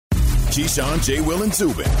Keyshawn, J. Will, and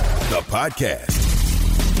Zubin, the podcast.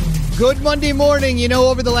 Good Monday morning. You know,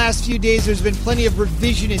 over the last few days, there's been plenty of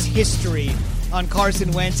revisionist history on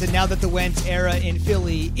Carson Wentz, and now that the Wentz era in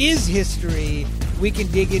Philly is history, we can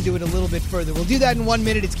dig into it a little bit further. We'll do that in 1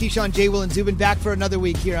 minute. It's Keyshawn, J. Will, and Zubin back for another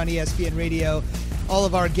week here on ESPN Radio. All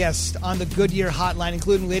of our guests on the Goodyear Hotline,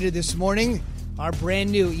 including later this morning, our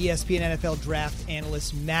brand new ESPN NFL draft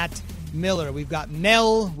analyst, Matt Miller. We've got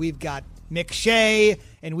Mel, we've got McShay,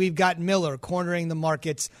 and we've got Miller cornering the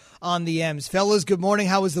markets on the M's. Fellas, good morning.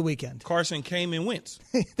 How was the weekend? Carson came and Wentz.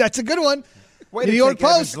 That's a good one. New York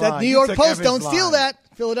Post. That New York Post. Don't steal that.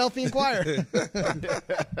 Philadelphia Inquirer.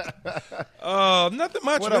 Nothing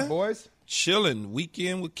much. What man. up, boys? Chilling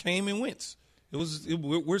weekend with Came and Wentz.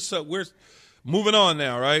 We're moving on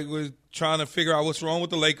now, right? We're trying to figure out what's wrong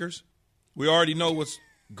with the Lakers. We already know what's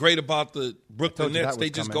great about the Brooklyn Nets. They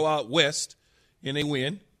just go out west and they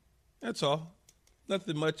win. That's all.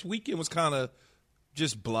 Nothing much. Weekend was kind of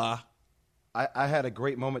just blah. I had a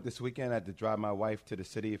great moment this weekend. I had to drive my wife to the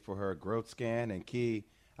city for her growth scan. And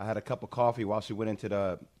I had a cup of coffee while she went into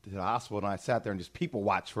the hospital, and I sat there and just people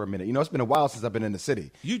watched for a minute. You know, it's been a while since I've been in the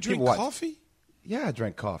city. You drink coffee? Yeah, I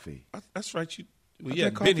drank coffee. That's right. I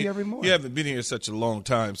drink coffee every morning. You haven't been here such a long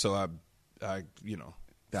time, so I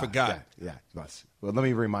forgot. Yeah. Well, let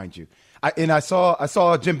me remind you. I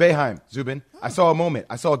saw Jim Boeheim, Zubin. I saw a moment.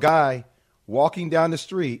 I saw a guy walking down the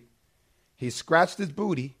street. He scratched his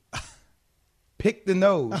booty, picked the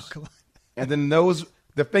nose, and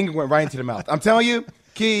the finger went right into the mouth. I'm telling you,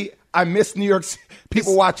 Key, I miss New York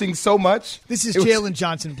people watching so much. This is Jalen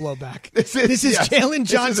Johnson blowback. This is Jalen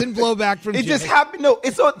Johnson blowback from Jim. It just happened. No,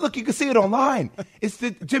 look, you can see it online. It's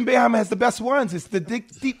Jim Boeheim has the best ones. It's the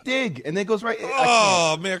deep dig, and then it goes right.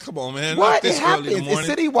 Oh, man, come on, man. What? It happens. It's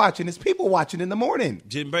city watching. It's people watching in the morning.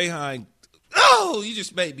 Jim Boeheim. Oh, you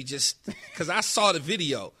just made me because I saw the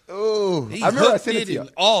video. Oh, I remember I sent it to you. And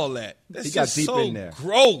all that. That's he got deep so in there.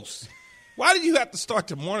 Gross. Why did you have to start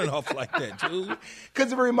the morning off like that, dude?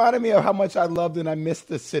 Because it reminded me of how much I loved and I missed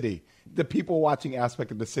the city, the people watching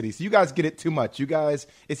aspect of the city. So you guys get it too much. You guys,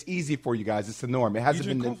 it's easy for you guys. It's the norm. It hasn't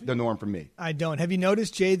been the norm for me. I don't. Have you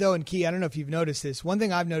noticed, Jay, though, and Key, I don't know if you've noticed this. One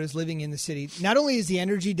thing I've noticed living in the city, not only is the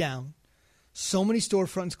energy down, so many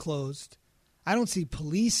storefronts closed. I don't see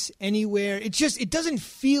police anywhere. It doesn't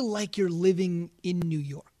feel like you're living in New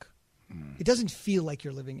York. It doesn't feel like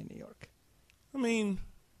you're living in New York. I mean,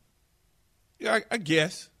 yeah, I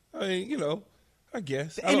guess. I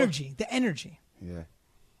guess. The energy. Yeah.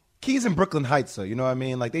 Key's in Brooklyn Heights, though. You know what I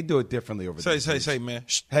mean? Like, they do it differently over there. Say, man.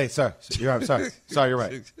 Shh. Hey, sir. I'm sorry. Sorry, you're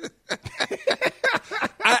right.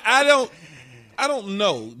 I don't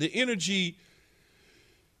know. The energy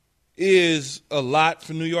is a lot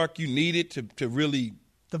for New York. You need it to really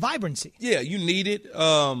the vibrancy. Yeah, you need it.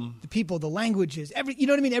 The people, the languages, you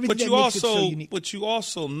know what I mean? Everything makes it so unique. But you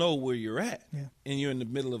also know where you're at. Yeah. And you're in the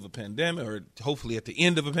middle of a pandemic or hopefully at the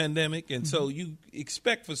end of a pandemic. And so you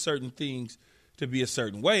expect for certain things to be a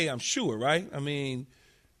certain way, I'm sure, right? I mean,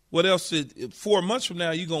 what else? 4 months from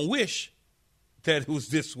now, you're going to wish that it was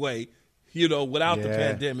this way, without the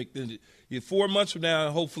pandemic. Then 4 months from now,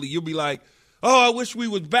 hopefully you'll be like, oh, I wish we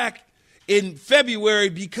was back in February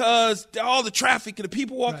because all the traffic and the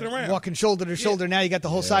people walking around. Walking shoulder to shoulder. Now you got the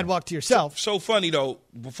whole sidewalk to yourself. So funny, though,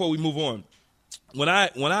 before we move on. When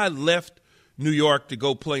I left New York to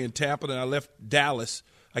go play in Tampa and I left Dallas,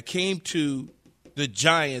 I came to the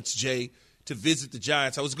Giants, Jay, to visit the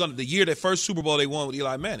Giants. I was going to the year that first Super Bowl they won with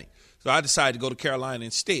Eli Manning. So I decided to go to Carolina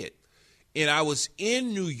instead. And I was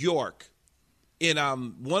in New York, and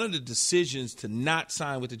one of the decisions to not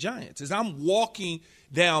sign with the Giants is I'm walking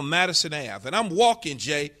down Madison Ave, and I'm walking,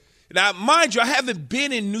 Jay. Now, mind you, I haven't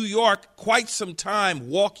been in New York quite some time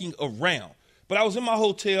walking around. But I was in my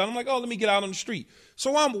hotel, and I'm like, oh, let me get out on the street.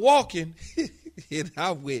 So I'm walking, and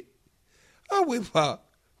I went my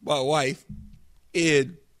wife,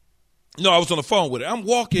 and I was on the phone with her. I'm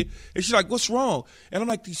walking, and she's like, what's wrong? And I'm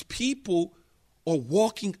like, these people are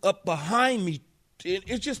walking up behind me. And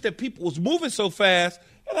it's just that people was moving so fast,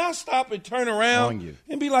 and I stop and turn around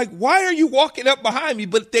and be like, why are you walking up behind me?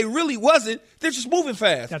 But they really wasn't. They're just moving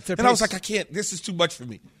fast. That's their pace. I was like, I can't. This is too much for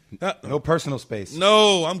me. No personal space.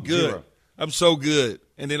 No, I'm good. Zero. I'm so good.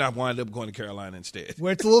 And then I wind up going to Carolina instead.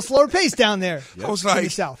 Where it's a little slower pace down there. Yep. I was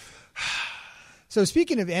like, south. So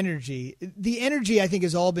speaking of energy, the energy I think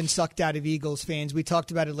has all been sucked out of Eagles fans. We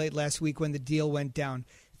talked about it late last week when the deal went down.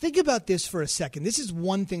 Think about this for a second. This is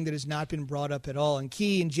one thing that has not been brought up at all. And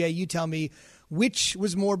Key and Jay, you tell me which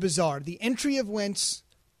was more bizarre, the entry of Wentz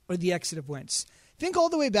or the exit of Wentz. Think all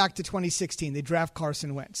the way back to 2016. They draft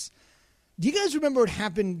Carson Wentz. Do you guys remember what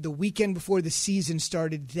happened the weekend before the season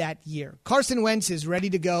started that year? Carson Wentz is ready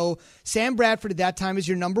to go. Sam Bradford at that time is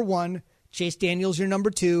your number 1. Chase Daniels your number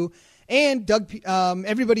 2. And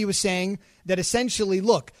everybody was saying that essentially,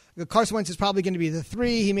 look, Carson Wentz is probably going to be the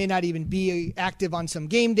 3. He may not even be active on some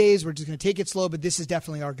game days. We're just going to take it slow, but this is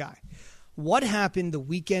definitely our guy. What happened the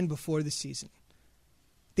weekend before the season?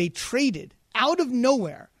 They traded out of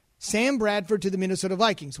nowhere Sam Bradford to the Minnesota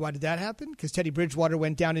Vikings. Why did that happen? Because Teddy Bridgewater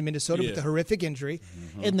went down in Minnesota with a horrific injury.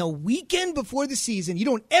 Mm-hmm. And the weekend before the season, you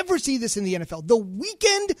don't ever see this in the NFL. The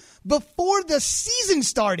weekend before the season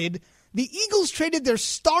started, the Eagles traded their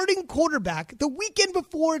starting quarterback the weekend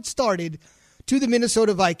before it started to the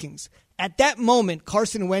Minnesota Vikings. At that moment,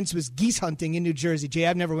 Carson Wentz was geese hunting in New Jersey. Jay,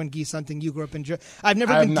 I've never went geese hunting. You grew up in Jersey. I've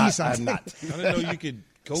never been geese hunting. I didn't know you could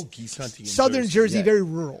go geese hunting in Southern Jersey, very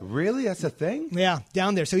rural. Really? That's a thing? Yeah,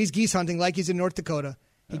 down there. So he's geese hunting like he's in North Dakota.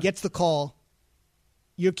 He gets the call.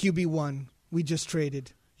 You're QB1. We just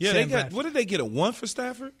traded. Yeah, Sam Bradford. What did they get, a 1 for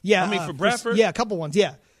Stafford? Yeah. I mean, for Bradford? A couple ones,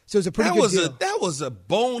 yeah. So it was a pretty good deal. That was a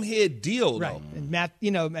bonehead deal, right. though. And Matt,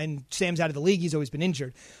 and Sam's out of the league. He's always been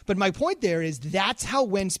injured. But my point there is that's how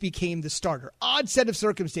Wentz became the starter. Odd set of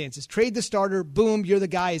circumstances. Trade the starter. Boom, you're the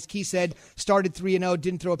guy. As Key said, started 3-0,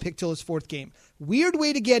 didn't throw a pick till his 4th game. Weird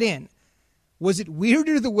way to get in. Was it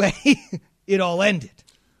weirder the way it all ended?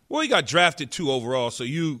 Well, he got drafted 2 overall, so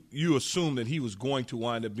you assume that he was going to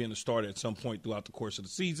wind up being a starter at some point throughout the course of the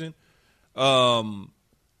season.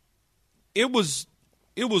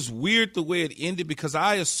 It was weird the way it ended because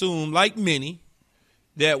I assumed, like many,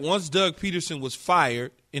 that once Doug Peterson was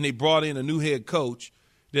fired and they brought in a new head coach,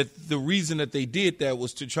 that the reason that they did that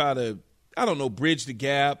was to try to, bridge the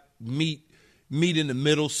gap, meet in the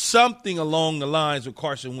middle, something along the lines with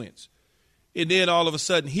Carson Wentz. And then all of a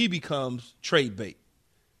sudden he becomes trade bait.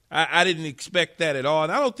 I didn't expect that at all.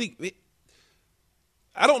 And I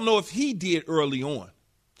don't know if he did early on.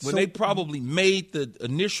 When they probably made the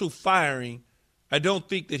initial firing, I don't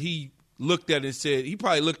think that he looked at it and said, he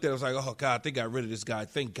probably looked at it and was like, oh, God, they got rid of this guy.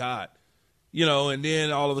 Thank God. And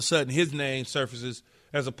then all of a sudden his name surfaces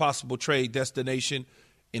as a possible trade destination,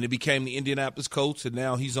 and it became the Indianapolis Colts, and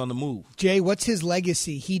now he's on the move. Jay, what's his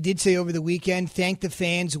legacy? He did say over the weekend, thank the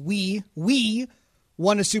fans. We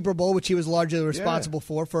won a Super Bowl, which he was largely responsible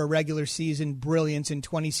for a regular season brilliance in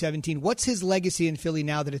 2017. What's his legacy in Philly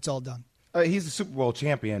now that it's all done? He's a Super Bowl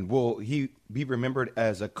champion. Will he be remembered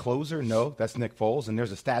as a closer? No, that's Nick Foles, and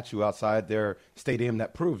there's a statue outside their stadium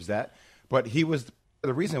that proves that. But he was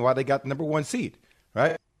the reason why they got the number 1 seed,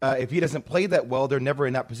 right? If he doesn't play that well, they're never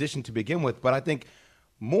in that position to begin with. But I think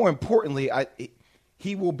more importantly,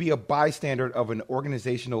 he will be a bystander of an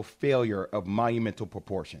organizational failure of monumental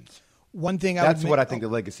proportions. One thing that's what I think the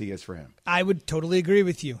legacy is for him. I would totally agree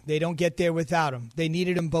with you. They don't get there without him. They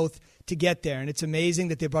needed them both to get there, and it's amazing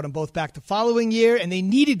that they brought them both back the following year, and they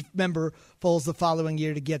needed, remember, Foles the following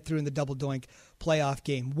year to get through in the double doink playoff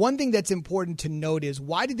game. One thing that's important to note is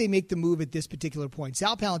why did they make the move at this particular point?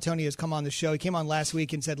 Sal Paolantonio has come on the show. He came on last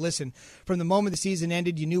week and said, listen, from the moment the season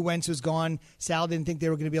ended, you knew Wentz was gone. Sal didn't think they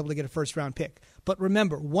were going to be able to get a first-round pick. But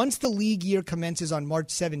remember, once the league year commences on March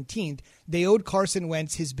 17th, they owed Carson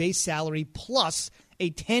Wentz his base salary plus a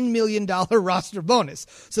 $10 million roster bonus.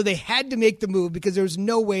 So they had to make the move because there was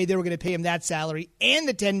no way they were going to pay him that salary and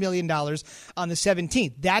the $10 million on the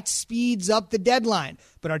 17th. That speeds up the deadline.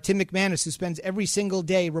 But our Tim McManus, who spends every single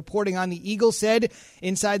day reporting on the Eagles, said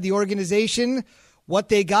inside the organization, what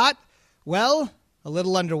they got, well, a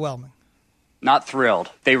little underwhelming. Not thrilled.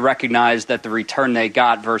 They recognize that the return they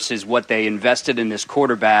got versus what they invested in this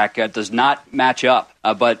quarterback does not match up.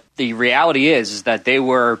 But the reality is that they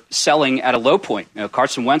were selling at a low point.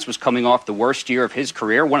 Carson Wentz was coming off the worst year of his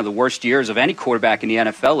career, one of the worst years of any quarterback in the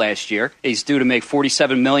NFL last year. He's due to make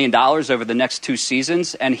 $47 million over the next 2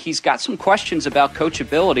 seasons, and he's got some questions about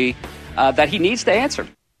coachability that he needs to answer.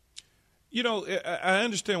 I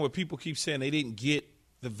understand what people keep saying. They didn't get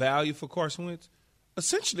the value for Carson Wentz.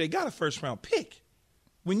 Essentially, they got a first-round pick.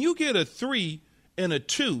 When you get a 3 and a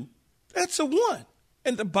 2, that's a 1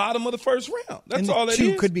 in the bottom of the first round. That's all it is. And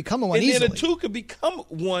the 2 could become a 1 easily. And then a 2 could become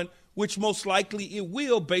 1, which most likely it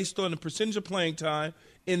will based on the percentage of playing time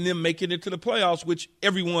and them making it to the playoffs, which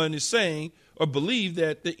everyone is saying or believe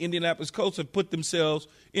that the Indianapolis Colts have put themselves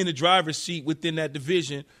in the driver's seat within that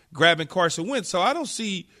division, grabbing Carson Wentz. So I don't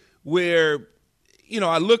see where,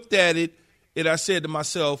 I looked at it and I said to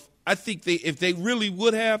myself, I think if they really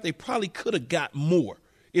would have, they probably could have got more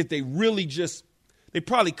if they really just they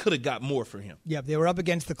probably could have got more for him. Yeah, they were up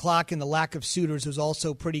against the clock, and the lack of suitors was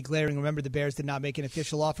also pretty glaring. Remember, the Bears did not make an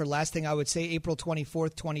official offer. Last thing I would say, April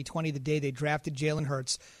 24th, 2020, the day they drafted Jalen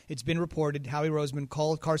Hurts, it's been reported Howie Roseman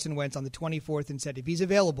called Carson Wentz on the 24th and said, if he's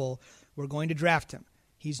available, we're going to draft him.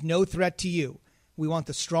 He's no threat to you. We want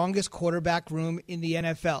the strongest quarterback room in the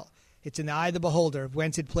NFL. It's in the eye of the beholder. If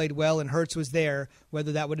Wentz had played well and Hurts was there,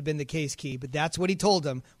 whether that would have been the case, Key. But that's what he told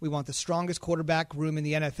him. We want the strongest quarterback room in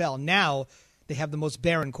the NFL. Now they have the most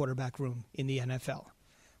barren quarterback room in the NFL.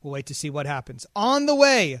 We'll wait to see what happens. On the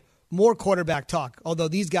way, more quarterback talk, although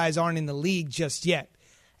these guys aren't in the league just yet.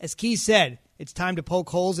 As Key said, it's time to poke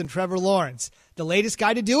holes in Trevor Lawrence. The latest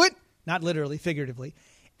guy to do it, not literally, figuratively,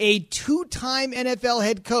 a two-time NFL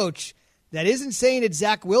head coach that isn't saying it's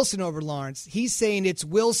Zach Wilson over Lawrence. He's saying it's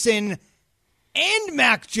Wilson and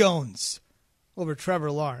Mac Jones over Trevor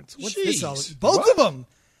Lawrence. What's this all? Both of them.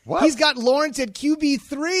 What? He's got Lawrence at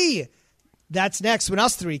QB3. That's next when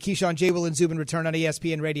us three, Keyshawn, J. Will, and Zubin, return on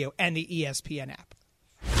ESPN Radio and the ESPN app.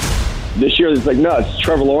 This year, it's like, no, it's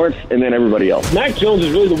Trevor Lawrence and then everybody else. Mac Jones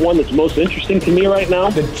is really the one that's most interesting to me right now.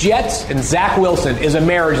 The Jets and Zach Wilson is a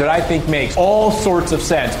marriage that I think makes all sorts of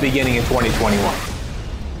sense beginning in 2021.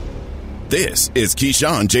 This is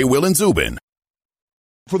Keyshawn, J. Will, and Zubin.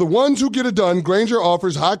 For the ones who get it done, Grainger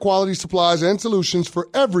offers high-quality supplies and solutions for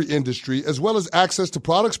every industry, as well as access to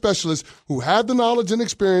product specialists who have the knowledge and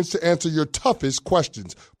experience to answer your toughest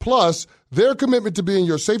questions. Plus, their commitment to being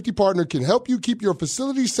your safety partner can help you keep your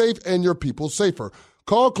facility safe and your people safer.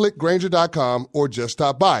 Call, click Grainger.com, or just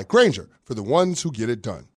stop by. Grainger, for the ones who get it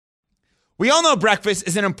done. We all know breakfast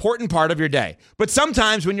is an important part of your day, but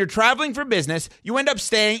sometimes when you're traveling for business, you end up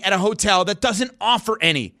staying at a hotel that doesn't offer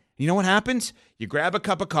any. You know what happens? You grab a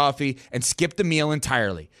cup of coffee and skip the meal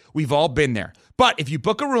entirely. We've all been there. But if you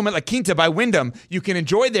book a room at La Quinta by Wyndham, you can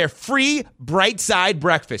enjoy their free Bright Side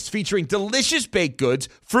breakfast featuring delicious baked goods,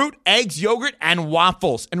 fruit, eggs, yogurt, and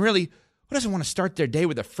waffles. And really, who doesn't want to start their day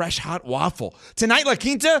with a fresh hot waffle? Tonight, La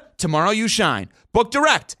Quinta, tomorrow you shine. Book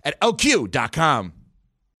direct at lq.com.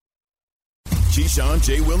 Keyshawn,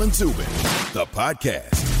 J. Will, and Zubin, the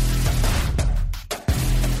podcast.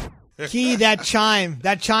 Key, that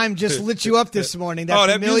chime just lit you up this morning. That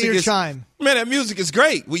familiar chime. Man, that music is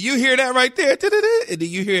great. When you hear that right there, and then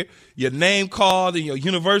you hear your name called and your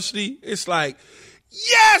university, it's like,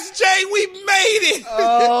 yes, Jay, we made it.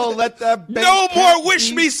 Oh, let that no more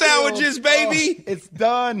wish me sandwiches, baby. Oh, it's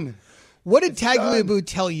done. What did Tagliabue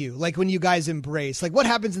tell you? Like when you guys embrace, like what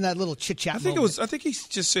happens in that little chit chat? I think he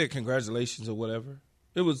just said congratulations or whatever.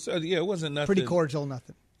 It was it wasn't nothing. Pretty cordial,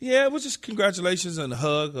 nothing. Yeah, it was just congratulations and a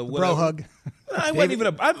hug or whatever. Bro hug. I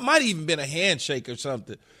might even been a handshake or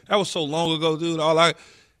something. That was so long ago, dude.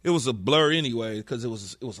 It was a blur anyway because it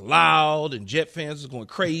was loud and Jet fans was going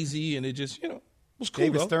crazy and it just was cool.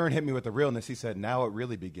 David Stern hit me with the realness. He said, "Now it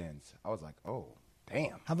really begins." I was like, "Oh,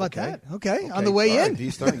 damn." How about that? Okay, on the way in. D.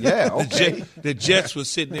 Stern, yeah. Okay. The Jets was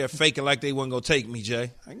sitting there faking like they wasn't gonna take me,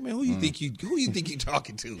 Jay. Like, man, who you think you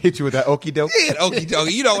talking to? Hit you with that okie doke. Yeah, okie doke.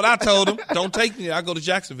 You know what I told him? Don't take me. I go to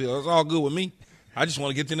Jacksonville. It's all good with me. I just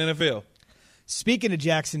want to get to the NFL. Speaking of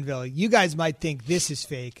Jacksonville, you guys might think this is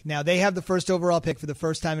fake. Now, they have the first overall pick for the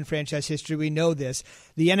first time in franchise history. We know this.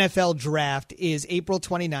 The NFL draft is April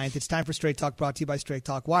 29th. It's time for Straight Talk, brought to you by Straight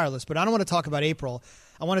Talk Wireless. But I don't want to talk about April.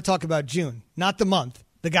 I want to talk about June, not the month,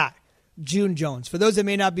 the guy, June Jones. For those that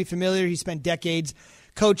may not be familiar, he spent decades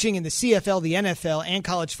coaching in the CFL, the NFL, and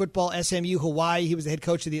college football, SMU, Hawaii. He was the head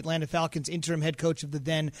coach of the Atlanta Falcons, interim head coach of the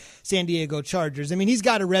then San Diego Chargers. I mean, he's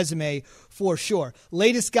got a resume for sure.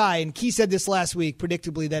 Latest guy, and Key said this last week,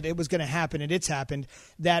 predictably, that it was going to happen, and it's happened,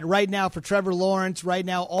 that right now for Trevor Lawrence, right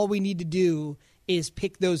now all we need to do is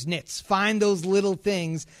pick those nits, find those little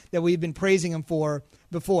things that we've been praising him for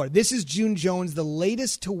before. This is June Jones, the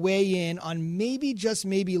latest to weigh in on maybe, just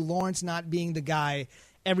maybe, Lawrence not being the guy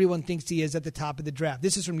everyone thinks he is at the top of the draft.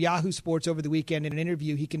 This is from Yahoo Sports over the weekend in an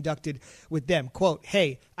interview he conducted with them. Quote,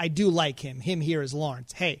 "Hey, I do like him." Him here is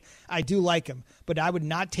Lawrence. "Hey, I do like him, but I would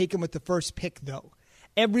not take him with the first pick, though.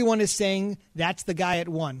 Everyone is saying that's the guy at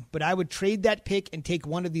 1, but I would trade that pick and take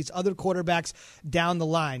one of these other quarterbacks down the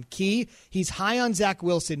line." Key, he's high on Zach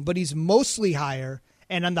Wilson, but he's mostly higher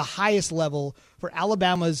and on the highest level for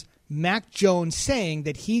Alabama's Mac Jones, saying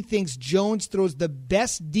that he thinks Jones throws the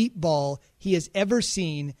best deep ball he has ever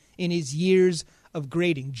seen in his years of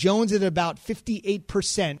grading. Jones at about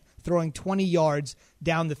 58% throwing 20 yards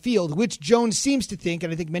down the field, which Jones seems to think,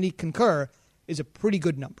 and I think many concur, is a pretty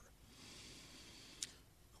good number.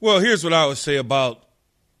 Well, here's what I would say about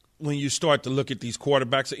when you start to look at these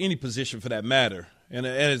quarterbacks, or any position for that matter. And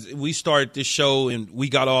as we started this show and we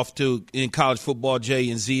got off to in college football, Jay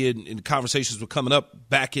and Z, and the conversations were coming up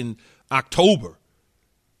back in October.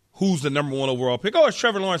 who's the number 1 overall pick. Oh, it's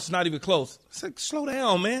Trevor Lawrence. It's not even close. It's like, slow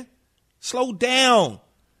down, man. Slow down.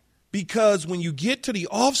 Because when you get to the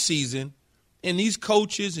offseason and these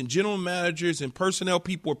coaches and general managers and personnel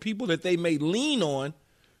people or people that they may lean on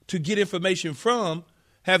to get information from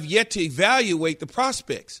have yet to evaluate the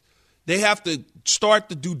prospects. They have to start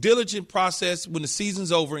the due diligence process when the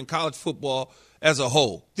season's over in college football as a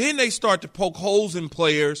whole. Then they start to poke holes in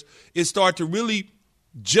players and start to really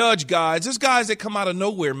judge guys. There's guys that come out of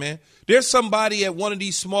nowhere, man. There's somebody at one of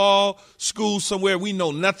these small schools somewhere we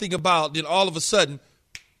know nothing about, then all of a sudden,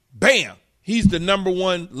 bam, he's the number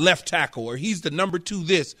 1 left tackle or he's the number 2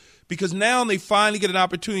 this. Because now they finally get an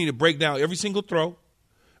opportunity to break down every single throw,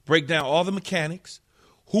 break down all the mechanics.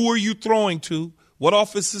 Who are you throwing to? What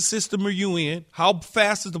offensive system are you in? How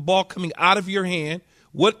fast is the ball coming out of your hand?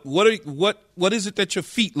 What is it that your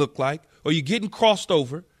feet look like? Are you getting crossed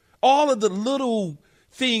over? All of the little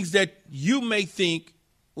things that you may think,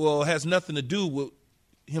 well, has nothing to do with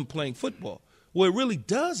him playing football. Well, it really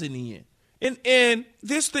does in the end. And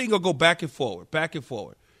this thing will go back and forward, back and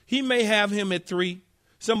forward. He may have him at 3.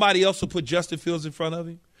 Somebody else will put Justin Fields in front of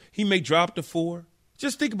him. He may drop to 4.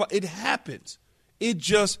 Just think about it. It happens. It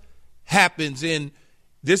just happens. And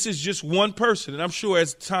this is just one person. And I'm sure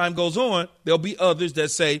as time goes on, there'll be others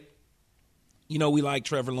that say, you know, we like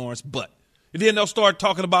Trevor Lawrence, but. And then they'll start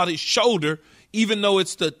talking about his shoulder, even though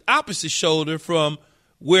it's the opposite shoulder from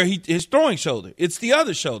where his throwing shoulder. It's the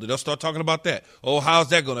other shoulder. They'll start talking about that. Oh, how's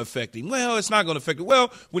that going to affect him? Well, it's not going to affect him.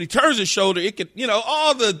 Well, when he turns his shoulder, it could,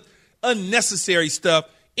 all the unnecessary stuff.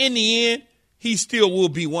 In the end, he still will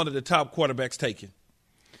be one of the top quarterbacks taken.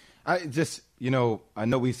 I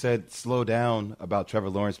know we said slow down about Trevor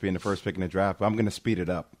Lawrence being the first pick in the draft, but I'm going to speed it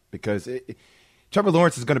up because Trevor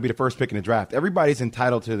Lawrence is going to be the first pick in the draft. Everybody's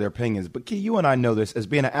entitled to their opinions, but Key, you and I know this as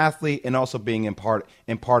being an athlete and also being in part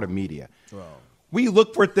of media. Wow. We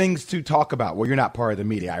look for things to talk about. Well, you're not part of the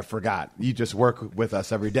media. I forgot. You just work with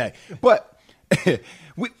us every day. But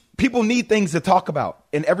people need things to talk about,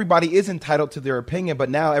 and everybody is entitled to their opinion, but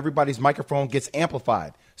now everybody's microphone gets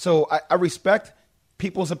amplified. So I respect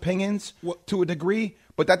people's opinions to a degree,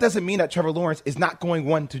 but that doesn't mean that Trevor Lawrence is not going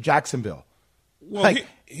 1 to Jacksonville. Well,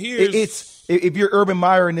 if you're Urban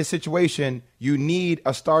Meyer in this situation, you need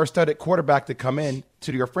a star-studded quarterback to come in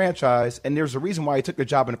to your franchise, and there's a reason why he took the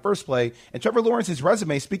job in the first place. And Trevor Lawrence's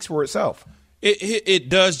resume speaks for itself. It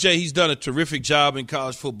does, Jay. He's done a terrific job in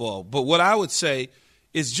college football. But what I would say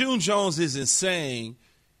is June Jones isn't saying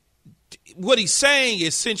 – what he's saying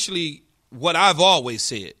essentially what I've always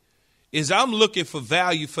said is I'm looking for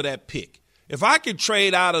value for that pick. If I can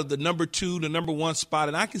trade out of the number 2, the number 1 spot,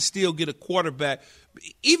 and I can still get a quarterback,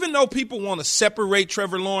 even though people want to separate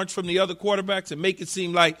Trevor Lawrence from the other quarterbacks and make it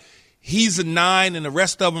seem like he's a 9 and the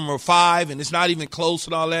rest of them are 5 and it's not even close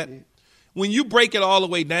and all that, when you break it all the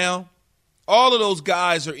way down, all of those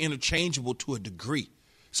guys are interchangeable to a degree.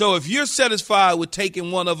 So if you're satisfied with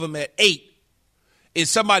taking one of them at 8 and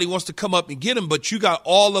somebody wants to come up and get him, but you got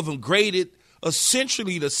all of them graded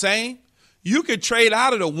essentially the same, you could trade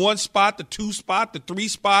out of the 1 spot, the 2 spot, the 3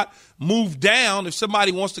 spot, move down. If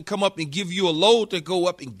somebody wants to come up and give you a load to go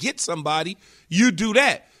up and get somebody, you do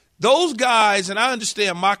that. Those guys, and I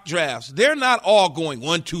understand mock drafts, they're not all going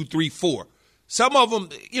 1, 2, 3, 4. Some of them,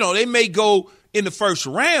 they may go in the first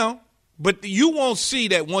round, but you won't see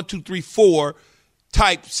that 1, 2, 3, 4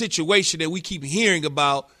 type situation that we keep hearing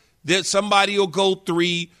about. That somebody will go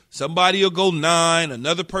 3, somebody will go 9,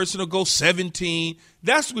 another person will go 17.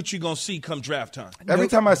 That's what you're going to see come draft time. Every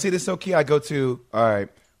time I see this, Key, I go to, all right,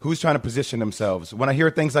 who's trying to position themselves? When I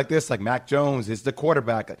hear things like this, like Mac Jones is the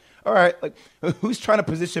quarterback, all right, like who's trying to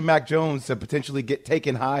position Mac Jones to potentially get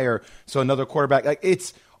taken higher so another quarterback, like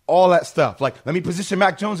it's all that stuff. Like, let me position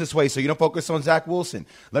Mac Jones this way so you don't focus on Zach Wilson.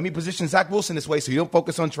 Let me position Zach Wilson this way so you don't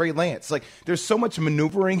focus on Trey Lance. Like, there's so much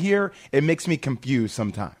maneuvering here, it makes me confused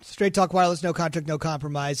sometimes. Straight Talk Wireless, no contract, no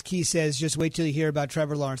compromise. Key says just wait till you hear about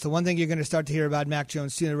Trevor Lawrence. The one thing you're going to start to hear about Mac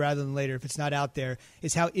Jones sooner rather than later, if it's not out there,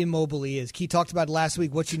 is how immobile he is. Key talked about last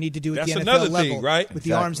week what you need to do at the NFL level with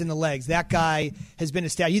the arms and the legs. That guy has been a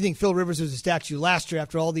statue. You think Phil Rivers was a statue last year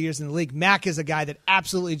after all the years in the league. Mac is a guy that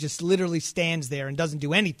absolutely just literally stands there and doesn't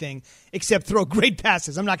do anything except throw great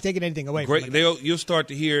passes. I'm not taking anything away from him. You'll start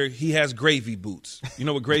to hear he has gravy boots. You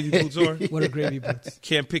know what gravy boots are? What are gravy boots?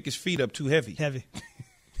 Can't pick his feet up too heavy.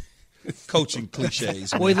 Coaching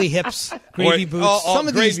cliches. Oily hips, gravy boots. Some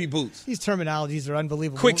of gravy boots. These terminologies are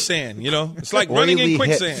unbelievable. Quicksand, It's like running in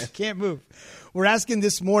quicksand. Can't move. We're asking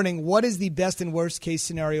this morning, what is the best and worst case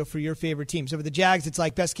scenario for your favorite team? So for the Jags, it's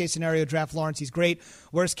like best case scenario, draft Lawrence. He's great.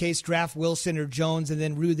 Worst case, draft Wilson or Jones, and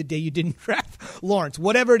then rue the day you didn't draft Lawrence.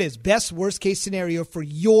 Whatever it is, best, worst case scenario for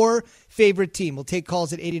your favorite team. We'll take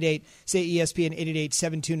calls at 888, say ESPN,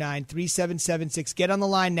 888-729-3776. Get on the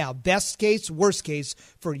line now. Best case, worst case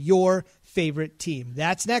for your favorite team.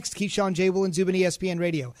 That's next. Keyshawn, J. Will, and Zubin, ESPN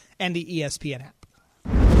Radio, and the ESPN app.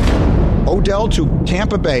 Odell to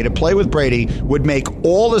Tampa Bay to play with Brady would make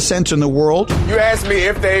all the sense in the world. You asked me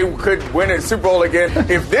if they could win a Super Bowl again.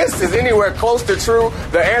 If this is anywhere close to true,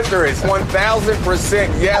 the answer is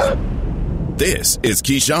 1,000% yes. This is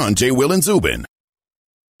Keyshawn, J. Will, and Zubin.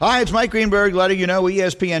 Hi, it's Mike Greenberg letting you know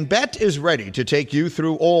ESPN Bet is ready to take you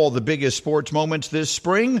through all the biggest sports moments this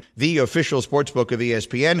spring. The official sportsbook of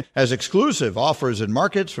ESPN has exclusive offers and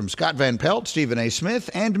markets from Scott Van Pelt, Stephen A. Smith,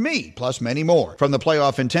 and me, plus many more. From the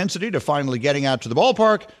playoff intensity to finally getting out to the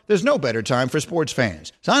ballpark, there's no better time for sports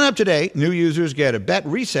fans. Sign up today. New users get a bet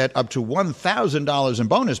reset up to $1,000 in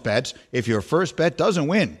bonus bets if your first bet doesn't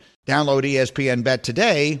win. Download ESPN Bet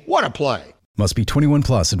today. What a play. Must be 21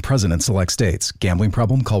 plus and present in select states. Gambling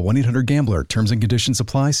problem? Call 1-800-GAMBLER. Terms and conditions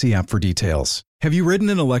apply. See app for details. Have you ridden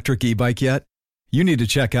an electric e-bike yet? You need to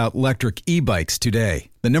check out Electric E-Bikes today,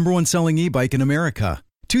 the #1 selling e-bike in America.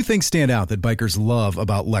 Two things stand out that bikers love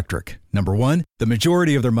about Electric. Number one, the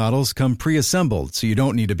majority of their models come pre-assembled, so you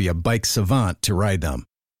don't need to be a bike savant to ride them.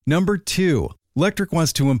 Number two, Electric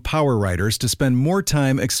wants to empower riders to spend more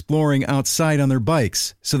time exploring outside on their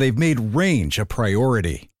bikes, so they've made range a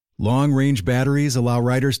priority. Long-range batteries allow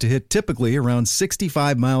riders to hit typically around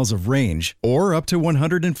 65 miles of range or up to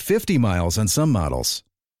 150 miles on some models.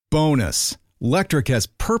 Bonus, Electric has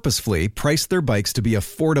purposefully priced their bikes to be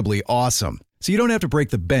affordably awesome, so you don't have to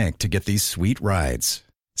break the bank to get these sweet rides.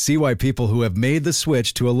 See why people who have made the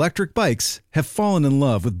switch to electric bikes have fallen in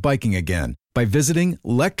love with biking again by visiting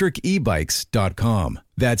electricebikes.com.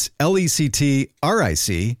 That's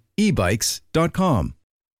LECTRIC ebikes.com.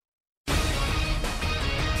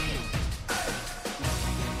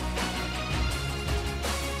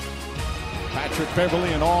 Patrick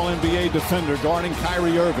Beverly, an all-NBA defender, guarding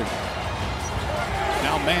Kyrie Irving.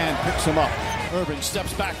 Now man picks him up. Irving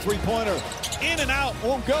steps back, three-pointer. In and out,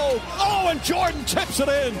 won't go. Oh, and Jordan tips it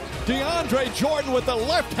in. DeAndre Jordan with the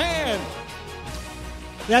left hand.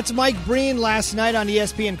 That's Mike Breen last night on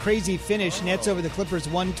ESPN. Crazy finish. Nets over the Clippers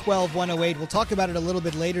 112-108. We'll talk about it a little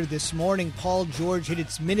bit later this morning. Paul George hit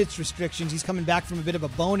its minutes restrictions. He's coming back from a bit of a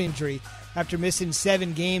bone injury after missing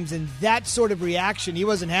 7 games. And that sort of reaction, he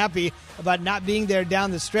wasn't happy about not being there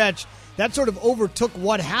down the stretch. That sort of overtook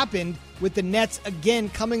what happened with the Nets again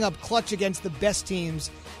coming up clutch against the best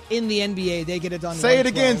teams in the NBA. They get it done. Say it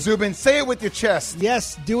again, Zubin. Say it with your chest.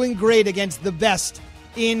 Yes, doing great against the best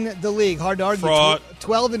in the league. Hard to argue. Fraud.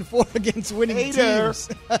 12-4 against winning teams.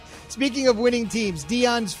 Speaking of winning teams,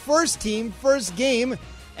 Deion's first game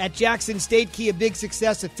at Jackson State. Key a big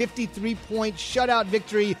success, a 53-point shutout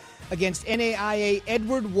victory against NAIA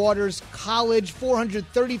Edward Waters College.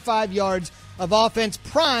 435 yards of offense.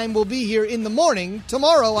 Prime will be here in the morning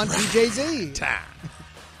tomorrow on PJZ.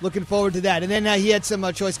 Looking forward to that. And then he had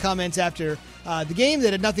some choice comments after the game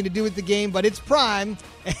that had nothing to do with the game, but it's Prime,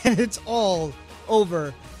 and it's all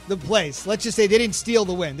over the place. Let's just say they didn't steal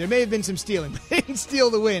the win. There may have been some stealing, but they didn't steal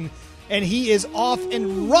the win. And he is off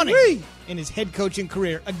and running in his head coaching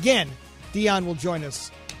career. Again, Deion will join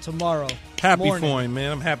us tomorrow Happy morning. for him,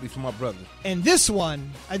 man. I'm happy for my brother. And this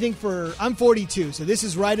one, I think I'm 42, so this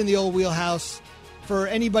is right in the old wheelhouse for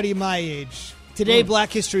anybody my age. Today,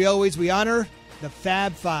 Black History Always, we honor the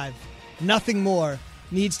Fab Five. Nothing more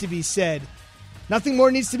needs to be said. Nothing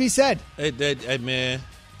more needs to be said. Hey, man,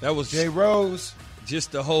 that was Jay Rose.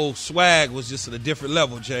 Just the whole swag was just at a different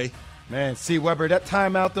level, Jay. Man, C. Weber, that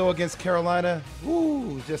timeout, though, against Carolina,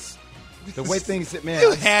 just the way things – man.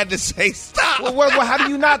 You had to say stop. Well, how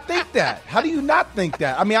do you not think that? How do you not think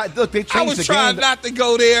that? I mean, look, they changed the game. I was trying not to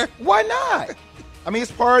go there. Why not? I mean,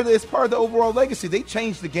 it's part of the overall legacy. They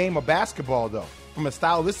changed the game of basketball, though. From a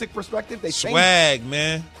stylistic perspective, they changed swag,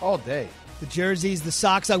 man. All day. The jerseys, the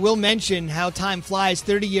socks. I will mention how time flies.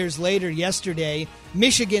 30 years later, yesterday,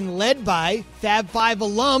 Michigan, led by Fab Five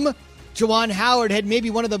alum Juwan Howard, had maybe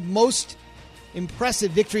one of the most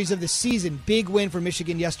impressive victories of the season. Big win for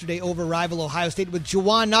Michigan yesterday over rival Ohio State, with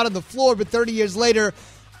Juwan not on the floor, but 30 years later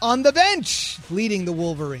on the bench, leading the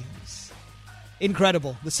Wolverines.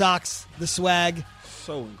 Incredible. The socks, the swag.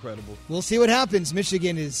 So incredible. We'll see what happens.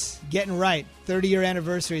 Michigan is getting right. 30-year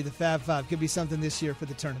anniversary of the Fab Five. Could be something this year for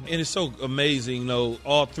the tournament. And it's so amazing,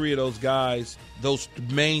 all three of those guys, those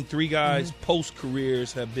main three guys,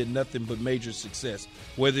 post-careers have been nothing but major success.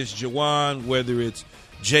 Whether it's Juwan, whether it's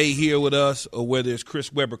Jay here with us or whether it's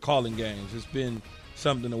Chris Webber calling games. It's been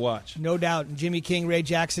something to watch. No doubt. And Jimmy King, Ray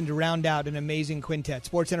Jackson to round out an amazing quintet.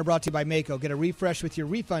 SportsCenter brought to you by Mako. Get a refresh with your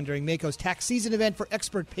refund during Mako's tax season event for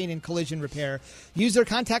expert paint and collision repair. Use their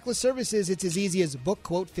contactless services. It's as easy as book,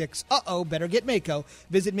 quote, fix. Better get Mako.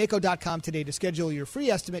 Visit Mako.com today to schedule your free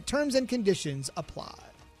estimate. Terms and conditions apply.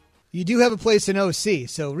 You do have a place in OC,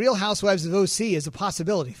 so Real Housewives of OC is a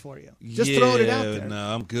possibility for you. Just throwing it out there.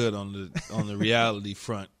 No, I'm good on the reality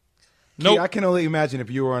front. Nope. I can only imagine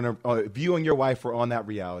if you were if you and your wife were on that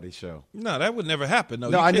reality show. No, that would never happen.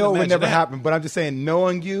 No, I know it would never happen, but I'm just saying,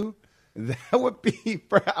 knowing you, that would be.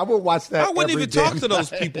 I would watch that. I wouldn't even talk to those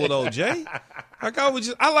people though, Jay. Like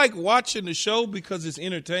I like watching the show because it's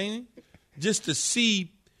entertaining, just to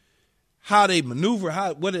see how they maneuver,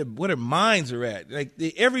 what their minds are at. Like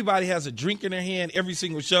everybody has a drink in their hand every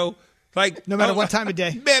single show. Like no matter what time of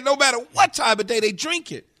day, man. No matter what time of day, they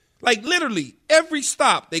drink it. Like, literally, every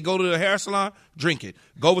stop, they go to the hair salon, drink it.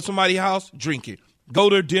 Go to somebody's house, drink it. Go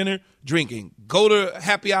to dinner, drinking. Go to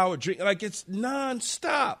happy hour, drink. Like, it's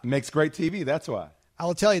nonstop. Makes great TV, that's why. I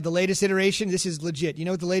will tell you, the latest iteration, this is legit. You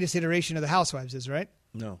know what the latest iteration of the Housewives is, right?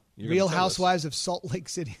 No. Real Housewives of Salt Lake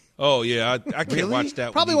City. Oh, yeah, I can't watch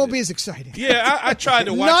that Probably won't be as exciting. Yeah, I tried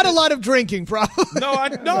to watch Not it. a lot of drinking, probably. No. I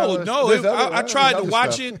tried to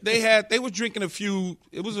watch it. They was drinking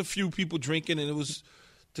it was a few people drinking, and it was –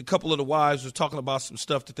 a couple of the wives was talking about some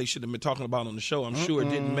stuff that they should have been talking about on the show. I'm sure it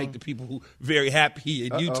didn't make the people who very happy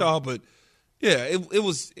in Utah, but yeah,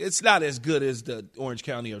 it's not as good as the Orange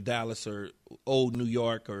County or Dallas or old New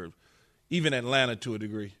York or even Atlanta to a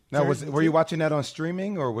degree. Now, were you watching that on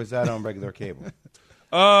streaming or was that on regular cable?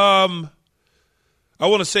 I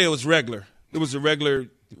want to say it was regular. It was a regular.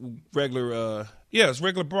 It's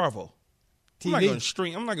regular Bravo.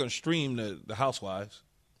 TV? I'm not going to stream the Housewives.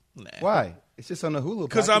 Nah. Why? It's just on the Hulu.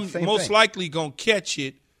 Because I'm most likely going to catch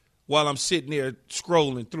it while I'm sitting there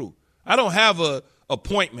scrolling through. I don't have a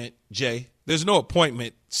appointment, Jay. There's no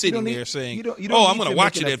appointment sitting there saying, I'm going to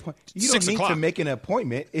watch it at 6 o'clock. You don't need to make an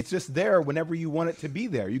appointment. It's just there whenever you want it to be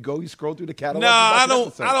there. You scroll through the catalog.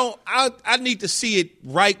 No, I need to see it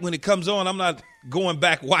right when it comes on. I'm not going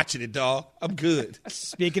back watching it, dog. I'm good.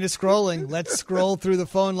 Speaking of scrolling, let's scroll through the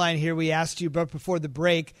phone line here. We asked you before the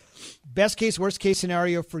break, best case, worst case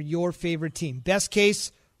scenario for your favorite team. Best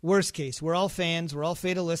case, worst case. We're all fans. We're all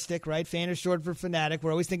fatalistic, right? Fan is short for fanatic. We're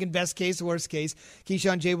always thinking best case, worst case.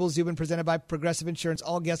 Keyshawn, J. Will, Zubin, presented by Progressive Insurance.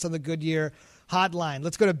 All guests on the Goodyear hotline.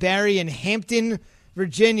 Let's go to Barry in Hampton,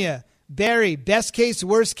 Virginia. Barry, best case,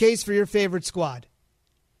 worst case for your favorite squad.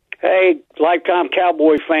 Hey, lifetime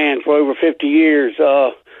Cowboy fan for over 50 years.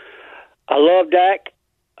 I love Dak.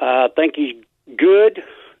 I think he's good,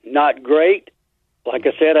 not great. Like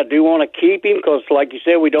I said, I do want to keep him because, like you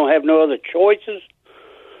said, we don't have no other choices.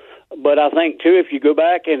 But I think, too, if you go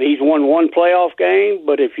back and he's won one playoff game,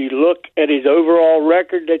 but if you look at his overall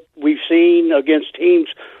record that we've seen against teams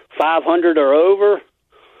 500 or over,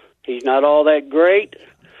 he's not all that great.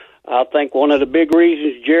 I think one of the big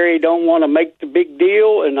reasons Jerry don't want to make the big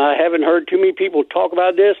deal, and I haven't heard too many people talk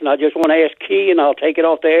about this, and I just want to ask Key, and I'll take it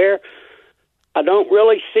off the air. I don't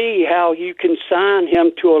really see how you can sign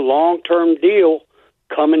him to a long-term deal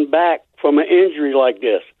coming back from an injury like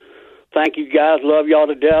this. Thank you, guys. Love y'all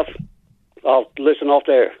to death. I'll listen off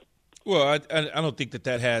the air. Well, I don't think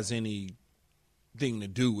that has anything to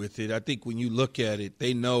do with it. I think when you look at it,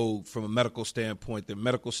 they know from a medical standpoint, the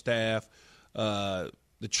medical staff,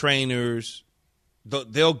 the trainers,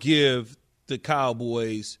 they'll give the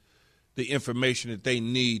Cowboys the information that they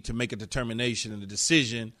need to make a determination and a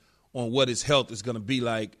decision on what his health is going to be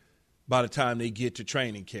like by the time they get to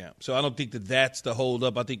training camp. So I don't think that's the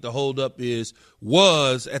holdup. I think the holdup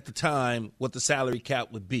was at the time what the salary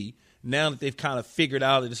cap would be. Now that they've kind of figured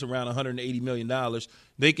out that it's around $180 million,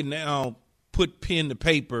 they can now put pen to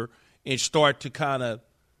paper and start to kind of,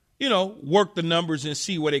 work the numbers and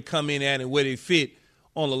see where they come in at and where they fit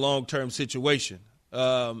on the long-term situation.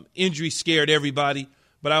 Injury scared everybody,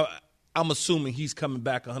 but I'm assuming he's coming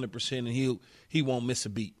back 100% and he won't miss a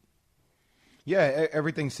beat. Yeah,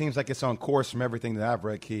 everything seems like it's on course from everything that I've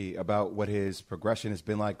read, Key, about what his progression has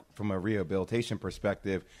been like from a rehabilitation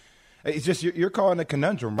perspective. It's just you're calling a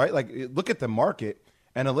conundrum, right? Like, look at the market,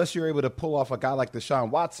 and unless you're able to pull off a guy like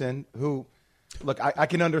Deshaun Watson, who, look, I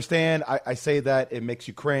can understand. I say that it makes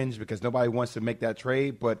you cringe because nobody wants to make that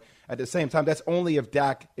trade, but at the same time, that's only if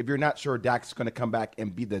you're not sure Dak's going to come back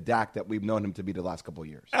and be the Dak that we've known him to be the last couple of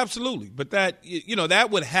years. Absolutely, but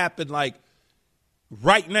that would happen like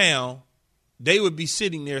right now. They would be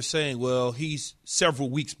sitting there saying, well, he's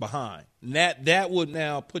several weeks behind. And that would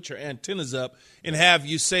now put your antennas up and have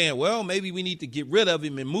you saying, well, maybe we need to get rid of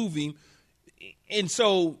him and move him. And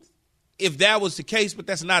so if that was the case, but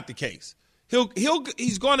that's not the case,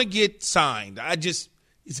 he's going to get signed.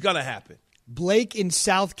 It's going to happen. Blake in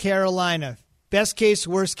South Carolina. Best case,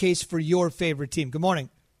 worst case for your favorite team. Good morning.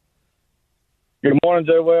 Good morning,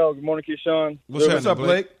 Jay Well. Good morning, Keyshawn. What's up,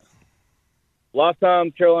 Blake?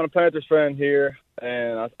 Lifetime Carolina Panthers fan here,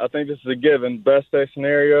 and I think this is a given. Best case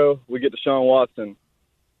scenario, we get Deshaun Watson.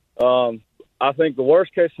 I think the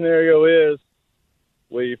worst case scenario is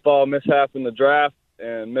we fall mishap in the draft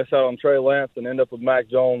and miss out on Trey Lance and end up with Mac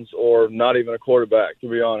Jones or not even a quarterback, to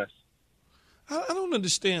be honest. I don't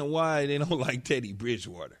understand why they don't like Teddy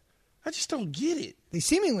Bridgewater. I just don't get it. They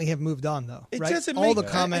seemingly have moved on, though. It right? doesn't all make the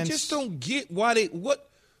comments. I just don't get why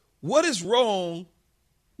what is wrong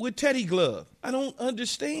with Teddy Glove. I don't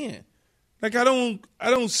understand. Like I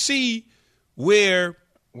don't see where.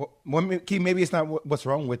 Well, maybe it's not what's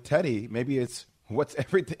wrong with Teddy. Maybe it's what's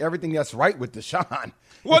everything that's right with Deshaun.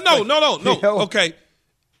 Well, no. Okay,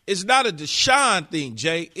 it's not a Deshaun thing,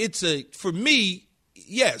 Jay. It's for me.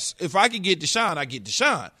 Yes, if I could get Deshaun, I get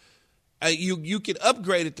Deshaun. You can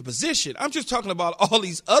upgrade at the position. I'm just talking about all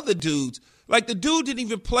these other dudes. Like the dude didn't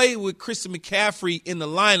even play with Christian McCaffrey in the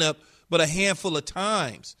lineup, but a handful of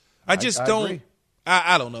times. I don't. Agree.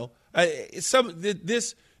 I don't know.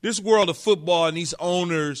 This world of football and these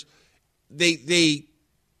owners, they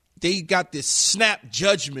got this snap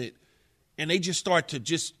judgment, and they just start to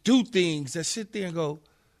just do things that sit there and go,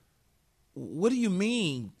 what do you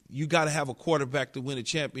mean you got to have a quarterback to win a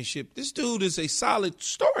championship? This dude is a solid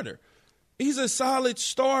starter. He's a solid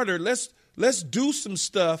starter. Let's do some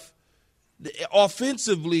stuff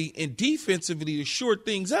offensively and defensively to shore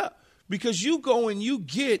things up. Because you go and you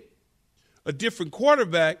get a different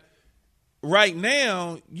quarterback right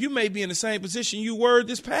now, you may be in the same position you were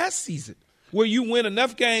this past season, where you win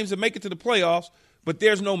enough games and make it to the playoffs, but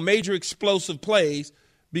there's no major explosive plays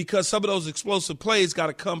because some of those explosive plays got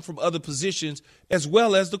to come from other positions as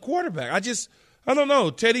well as the quarterback. I don't know.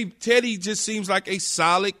 Teddy just seems like a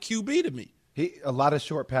solid QB to me. A lot of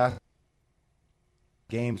short pass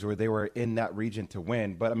games where they were in that region to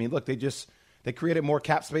win. But, I mean, look, they created more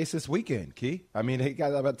cap space this weekend, Key. I mean, they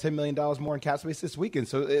got about $10 million more in cap space this weekend.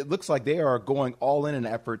 So it looks like they are going all in an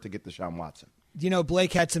effort to get Deshaun Watson. You know,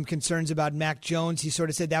 Blake had some concerns about Mac Jones. He sort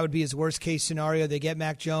of said that would be his worst-case scenario. They get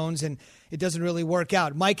Mac Jones, and it doesn't really work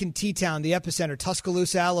out. Mike in T-Town, the epicenter,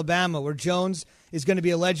 Tuscaloosa, Alabama, where Jones is going to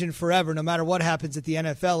be a legend forever no matter what happens at the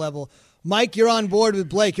NFL level. Mike, you're on board with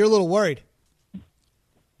Blake. You're a little worried.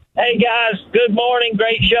 Hey, guys. Good morning.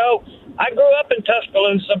 Great show. I grew up in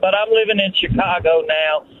Tuscaloosa, but I'm living in Chicago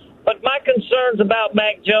now. But my concerns about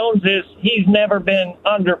Mac Jones is he's never been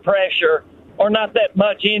under pressure, or not that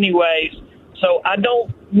much anyways. So I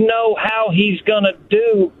don't know how he's going to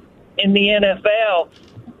do in the NFL.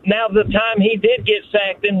 Now, the time he did get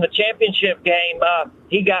sacked in the championship game,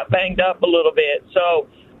 he got banged up a little bit. So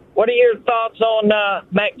what are your thoughts on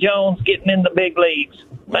Mac Jones getting in the big leagues?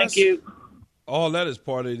 Thank you. All that is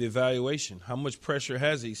part of the evaluation. How much pressure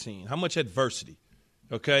has he seen? How much adversity?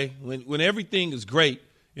 Okay? When everything is great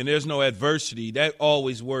and there's no adversity, that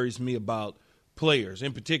always worries me about players,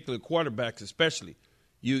 in particular quarterbacks especially.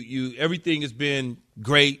 You everything has been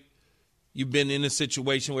great. You've been in a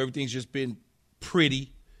situation where everything's just been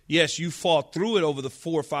pretty. Yes, you fought through it over the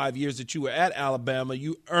 4 or 5 years that you were at Alabama.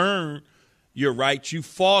 You earned your rights. You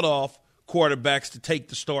fought off quarterbacks to take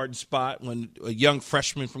the starting spot when a young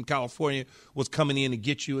freshman from California was coming in to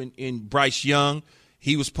get you in Bryce Young.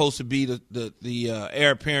 He was supposed to be the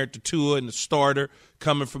heir apparent to Tua and the starter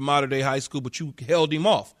coming from Mater Dei High School, but you held him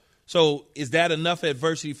off. So is that enough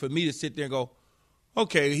adversity for me to sit there and go,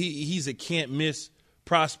 okay, he's a can't-miss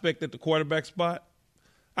prospect at the quarterback spot?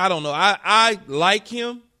 I don't know. I like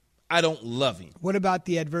him. I don't love him. What about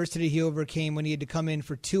the adversity he overcame when he had to come in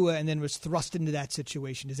for Tua and then was thrust into that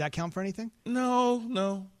situation? Does that count for anything?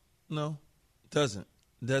 No. Doesn't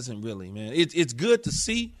really, man. It's good to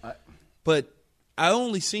see, but I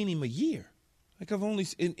only seen him a year. Like I've only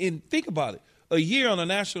and think about it, a year on a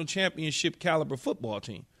national championship caliber football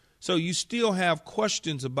team. So you still have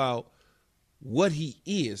questions about what he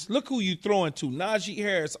is. Look who you throwing to. Najee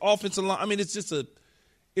Harris, offensive line. I mean,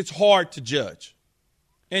 it's hard to judge.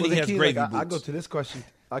 And he has gravy boots. I go to this question.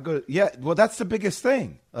 That's the biggest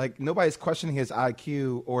thing. Like, nobody's questioning his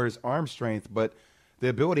IQ or his arm strength, but the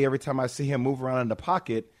ability, every time I see him move around in the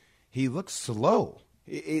pocket, he looks slow.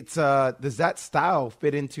 Does that style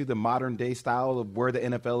fit into the modern day style of where the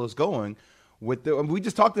NFL is going? We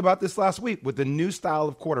just talked about this last week with the new style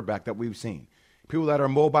of quarterback that we've seen. People that are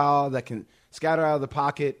mobile, that can scatter out of the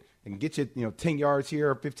pocket and get you, 10 yards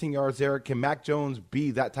here or 15 yards there. Can Mac Jones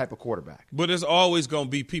be that type of quarterback? But there's always going to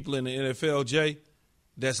be people in the NFL, Jay,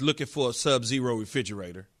 that's looking for a Sub-Zero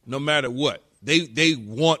refrigerator, no matter what. They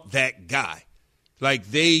want that guy.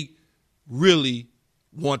 Like, they really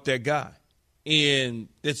want that guy. And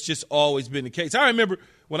it's just always been the case. I remember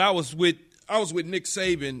when I was with Nick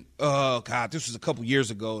Saban. Oh God, this was a couple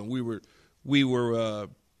years ago, and we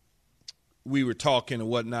were talking and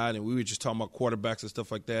whatnot, and we were just talking about quarterbacks and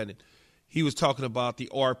stuff like that. And he was talking about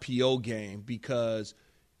the RPO game because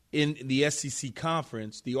in the SEC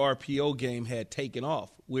conference, the RPO game had taken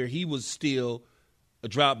off, where he was still a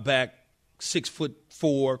drop back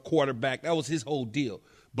 6'4" quarterback. That was his whole deal.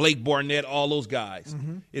 Blake Barnett, all those guys.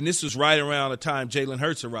 Mm-hmm. And this was right around the time Jalen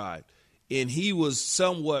Hurts arrived. And he was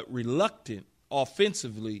somewhat reluctant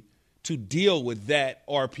offensively to deal with that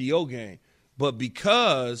RPO game. But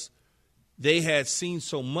because they had seen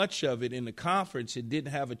so much of it in the conference and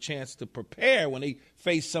didn't have a chance to prepare when they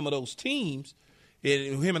faced some of those teams,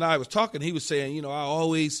 and him and I was talking, he was saying, I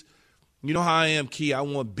always, how I am, Key, I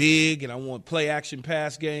want big and I want play action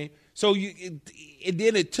pass game. So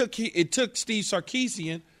then it took Steve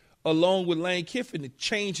Sarkisian along with Lane Kiffin to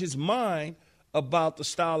change his mind about the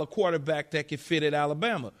style of quarterback that could fit at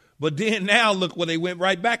Alabama. But then now look what they went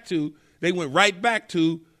right back to. They went right back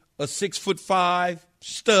to a 6'5"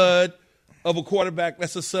 stud of a quarterback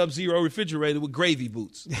that's a Sub-Zero refrigerator with gravy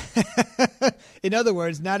boots. In other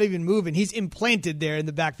words, not even moving. He's implanted there in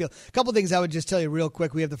the backfield. A couple things I would just tell you real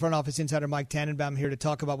quick. We have the front office insider Mike Tannenbaum here to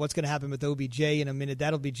talk about what's going to happen with OBJ in a minute.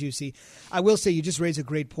 That'll be juicy. I will say you just raised a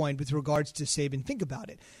great point with regards to Saban. Think about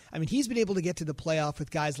it. I mean, he's been able to get to the playoff with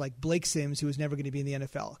guys like Blake Sims, who is never going to be in the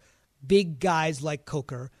NFL, big guys like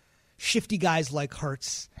Coker, shifty guys like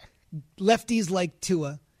Hurts, lefties like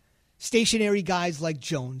Tua, stationary guys like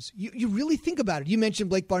Jones. You really think about it. You mentioned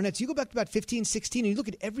Blake Barnett. So you go back to about 15, 16, and you look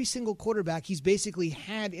at every single quarterback he's basically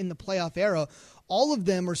had in the playoff era. All of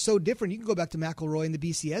them are so different. You can go back to McElroy in the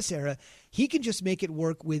BCS era. He can just make it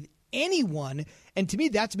work with anyone. And to me,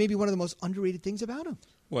 that's maybe one of the most underrated things about him.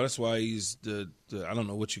 Well, that's why he's the I don't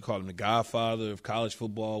know what you call him, the godfather of college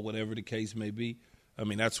football, whatever the case may be. I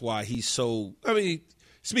mean, that's why he's so – it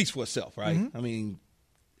speaks for itself, right? Mm-hmm. I mean –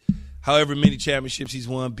 however many championships he's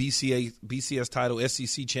won, BCS title,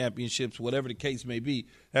 SEC championships, whatever the case may be,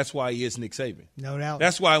 that's why he is Nick Saban. No doubt.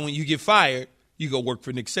 That's why when you get fired, you go work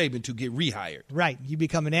for Nick Saban to get rehired. Right. You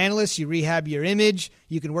become an analyst. You rehab your image.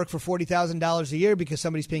 You can work for $40,000 a year because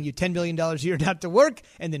somebody's paying you $10 million a year not to work,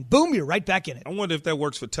 and then, boom, you're right back in it. I wonder if that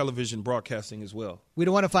works for television broadcasting as well. We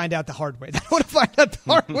don't want to find out the hard way. I don't want to find out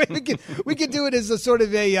the hard way. We can do it as a sort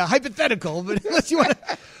of a hypothetical, but unless you want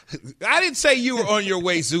to. I didn't say you were on your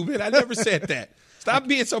way, Zubin. I never said that. Stop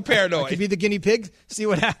being so paranoid. I could be the guinea pig. See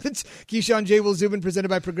what happens. Keyshawn J. Will Zubin, presented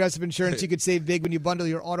by Progressive Insurance. You could save big when you bundle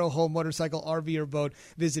your auto, home, motorcycle, RV, or boat.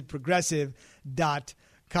 Visit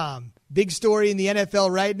Progressive.com. Big story in the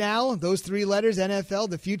NFL right now. Those three letters, NFL,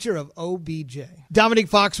 the future of OBJ. Dominic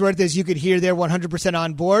Foxworth, as you could hear there, 100%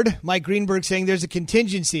 on board. Mike Greenberg saying there's a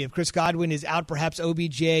contingency. If Chris Godwin is out, perhaps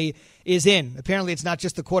OBJ is in. Apparently, it's not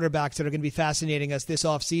just the quarterbacks that are going to be fascinating us this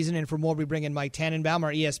offseason. And for more, we bring in Mike Tannenbaum,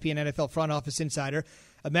 our ESPN NFL front office insider,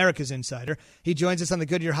 America's insider. He joins us on the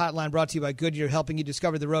Goodyear Hotline, brought to you by Goodyear, helping you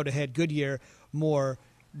discover the road ahead. Goodyear, more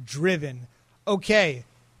driven. Okay.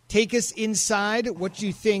 Take us inside what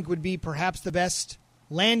you think would be perhaps the best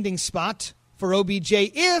landing spot for OBJ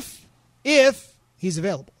if he's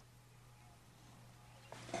available.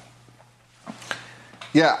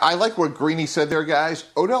 Yeah, I like what Greeny said there, guys.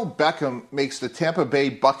 Odell Beckham makes the Tampa Bay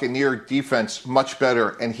Buccaneer defense much better,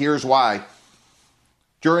 and here's why.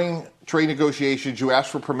 During trade negotiations, you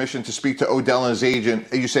ask for permission to speak to Odell and his agent,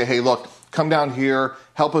 and you say, hey, look, come down here,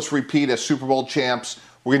 help us repeat as Super Bowl champs.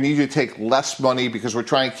 We're going to need you to take less money because we're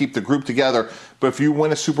trying to keep the group together. But if you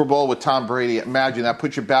win a Super Bowl with Tom Brady, imagine that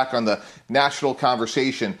puts you back on the national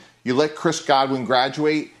conversation. You let Chris Godwin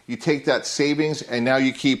graduate, you take that savings, and now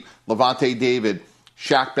you keep Levante David,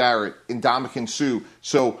 Shaq Barrett, and Ndamukong Suh.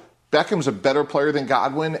 So Beckham's a better player than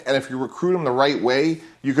Godwin, and if you recruit him the right way,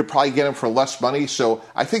 you could probably get him for less money. So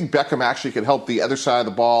I think Beckham actually could help the other side of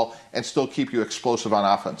the ball and still keep you explosive on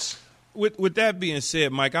offense. With that being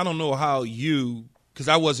said, Mike, I don't know how you – because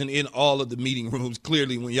I wasn't in all of the meeting rooms,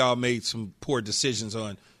 clearly, when y'all made some poor decisions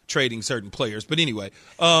on trading certain players. But anyway,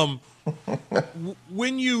 when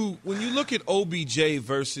you look at OBJ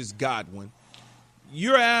versus Godwin,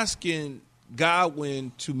 you're asking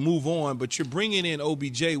Godwin to move on, but you're bringing in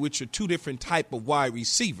OBJ, which are two different type of wide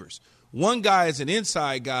receivers. One guy is an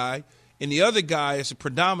inside guy, and the other guy is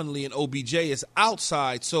predominantly an OBJ is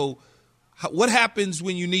outside. So what happens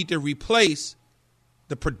when you need to replace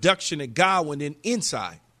the production at Godwin and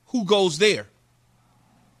inside? Who goes there?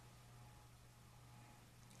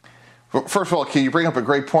 First of all, Key, you bring up a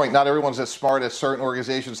great point. Not everyone's as smart as certain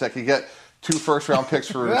organizations that can get 2 first-round picks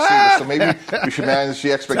for receivers. So maybe we should manage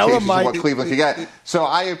the expectations of what Cleveland can get. So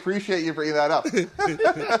I appreciate you bringing that up.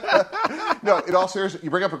 No, in all seriousness, you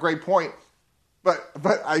bring up a great point. But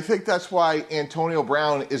I think that's why Antonio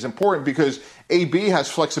Brown is important, because AB has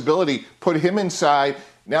flexibility. Put him inside.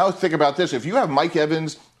 Now think about this. If you have Mike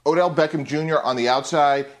Evans, Odell Beckham Jr. on the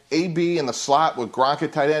outside, AB in the slot with Gronk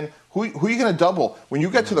at tight end, who are you going to double? When you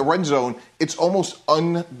get to the red zone, it's almost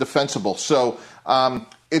undefensible. So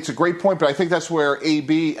it's a great point, but I think that's where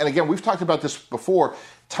AB, and again, we've talked about this before,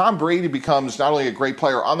 Tom Brady becomes not only a great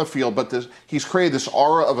player on the field, but he's created this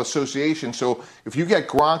aura of association. So if you get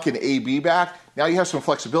Gronk and AB back, now you have some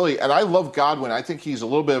flexibility. And I love Godwin. I think he's a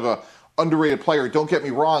little bit of an underrated player. Don't get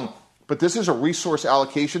me wrong, but this is a resource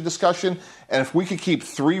allocation discussion. And if we could keep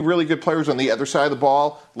 3 really good players on the other side of the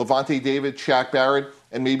ball, Levante David, Shaq Barrett,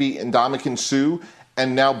 and maybe Ndamukong Suh,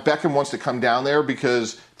 and now Beckham wants to come down there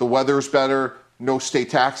because the weather's better, no state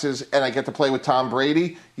taxes, and I get to play with Tom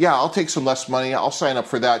Brady, yeah, I'll take some less money. I'll sign up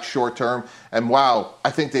for that short term. And wow,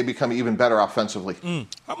 I think they become even better offensively.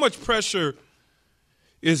 How much pressure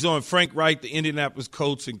is on Frank Reich, the Indianapolis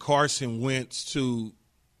Colts, and Carson Wentz to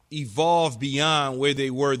evolve beyond where they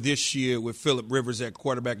were this year with Phillip Rivers at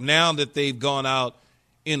quarterback, now that they've gone out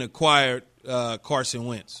and acquired Carson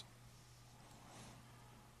Wentz?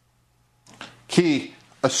 Key,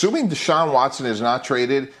 assuming Deshaun Watson is not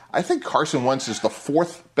traded, I think Carson Wentz is the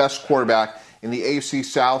 4th best quarterback in the AFC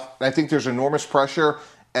South. And I think there's enormous pressure,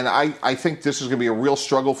 and I think this is going to be a real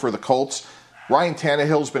struggle for the Colts. Ryan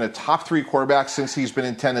Tannehill's been a top 3 quarterback since he's been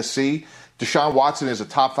in Tennessee. Deshaun Watson is a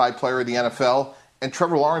top 5 player in the NFL, and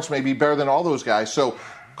Trevor Lawrence may be better than all those guys. So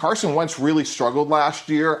Carson Wentz really struggled last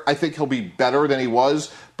year. I think he'll be better than he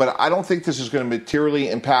was, but I don't think this is going to materially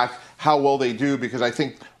impact how well they do, because I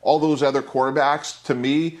think all those other quarterbacks, to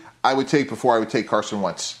me, I would take before I would take Carson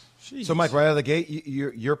Wentz. Jeez. So, Mike, right out of the gate,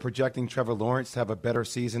 you're projecting Trevor Lawrence to have a better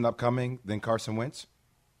season upcoming than Carson Wentz?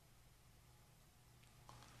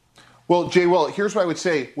 Well, Jay, here's what I would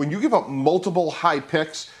say. When you give up multiple high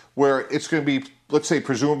picks where it's going to be, let's say,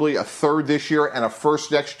 presumably a 3rd this year and a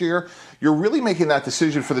 1st next year, you're really making that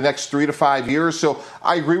decision for the next 3 to 5 years. So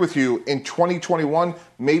I agree with you. In 2021,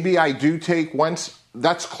 maybe I do take Wentz.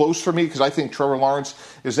 That's close for me because I think Trevor Lawrence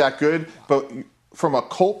is that good. But from a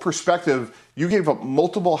Colt perspective, you gave up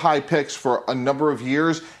multiple high picks for a number of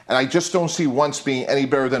years, and I just don't see Wentz being any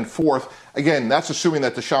better than 4th. Again, that's assuming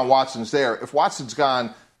that Deshaun Watson's there. If Watson's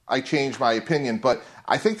gone, I change my opinion. But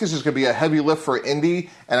I think this is going to be a heavy lift for Indy,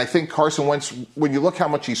 and I think Carson Wentz, when you look how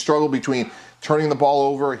much he struggled between turning the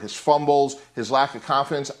ball over, his fumbles, his lack of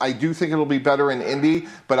confidence, I do think it'll be better in Indy,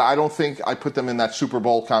 but I don't think I put them in that Super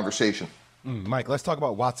Bowl conversation. Mike, let's talk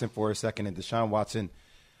about Watson for a second and Deshaun Watson.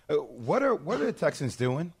 What are the Texans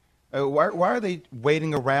doing? Why are they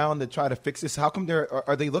waiting around to try to fix this? How come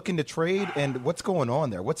are they looking to trade? And what's going on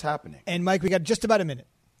there? What's happening? And, Mike, we got just about a minute.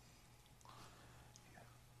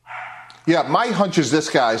 Yeah, my hunch is this,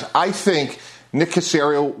 guys. I think Nick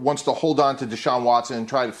Caserio wants to hold on to Deshaun Watson and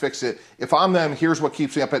try to fix it. If I'm them, here's what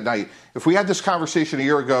keeps me up at night. If we had this conversation a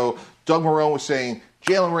year ago, Doug Marrone was saying,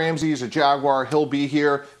 Jalen Ramsey is a Jaguar, he'll be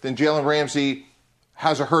here. Then Jalen Ramsey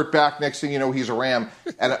has a hurt back. Next thing you know, he's a Ram.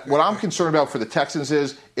 And what I'm concerned about for the Texans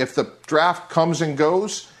is if the draft comes and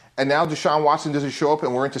goes, and now Deshaun Watson doesn't show up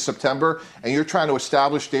and we're into September, and you're trying to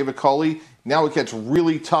establish David Culley, now it gets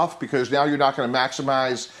really tough because now you're not going to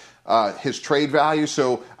maximize his trade value.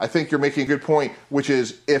 So I think you're making a good point, which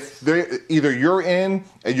is if either you're in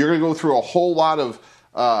and you're going to go through a whole lot of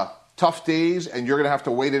tough days and you're going to have to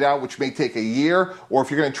wait it out, which may take a year, or if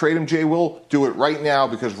you're going to trade him, Jay Will, do it right now,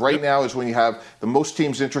 because right now is when you have the most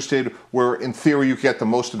teams interested, where in theory you get the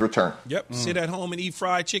most in return. Yep. Sit at home and eat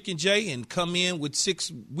fried chicken, Jay, and come in with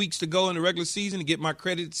 6 weeks to go in the regular season and get my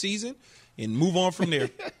credit season and move on from there.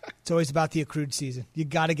 It's always about the accrued season. You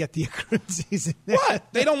got to get the accrued season.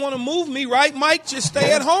 What? They don't want to move me, right, Mike? Just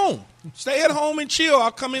stay at home. Stay at home and chill. I'll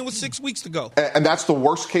come in with 6 weeks to go. And that's the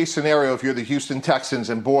worst case scenario if you're the Houston Texans.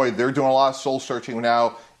 And boy, they're doing a lot of soul searching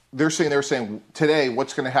now. They're saying today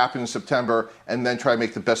what's going to happen in September, and then try to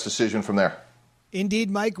make the best decision from there. Indeed,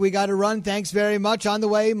 Mike, we got to run. Thanks very much. On the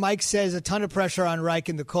way, Mike says a ton of pressure on Reich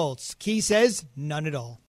and the Colts. Key says none at all.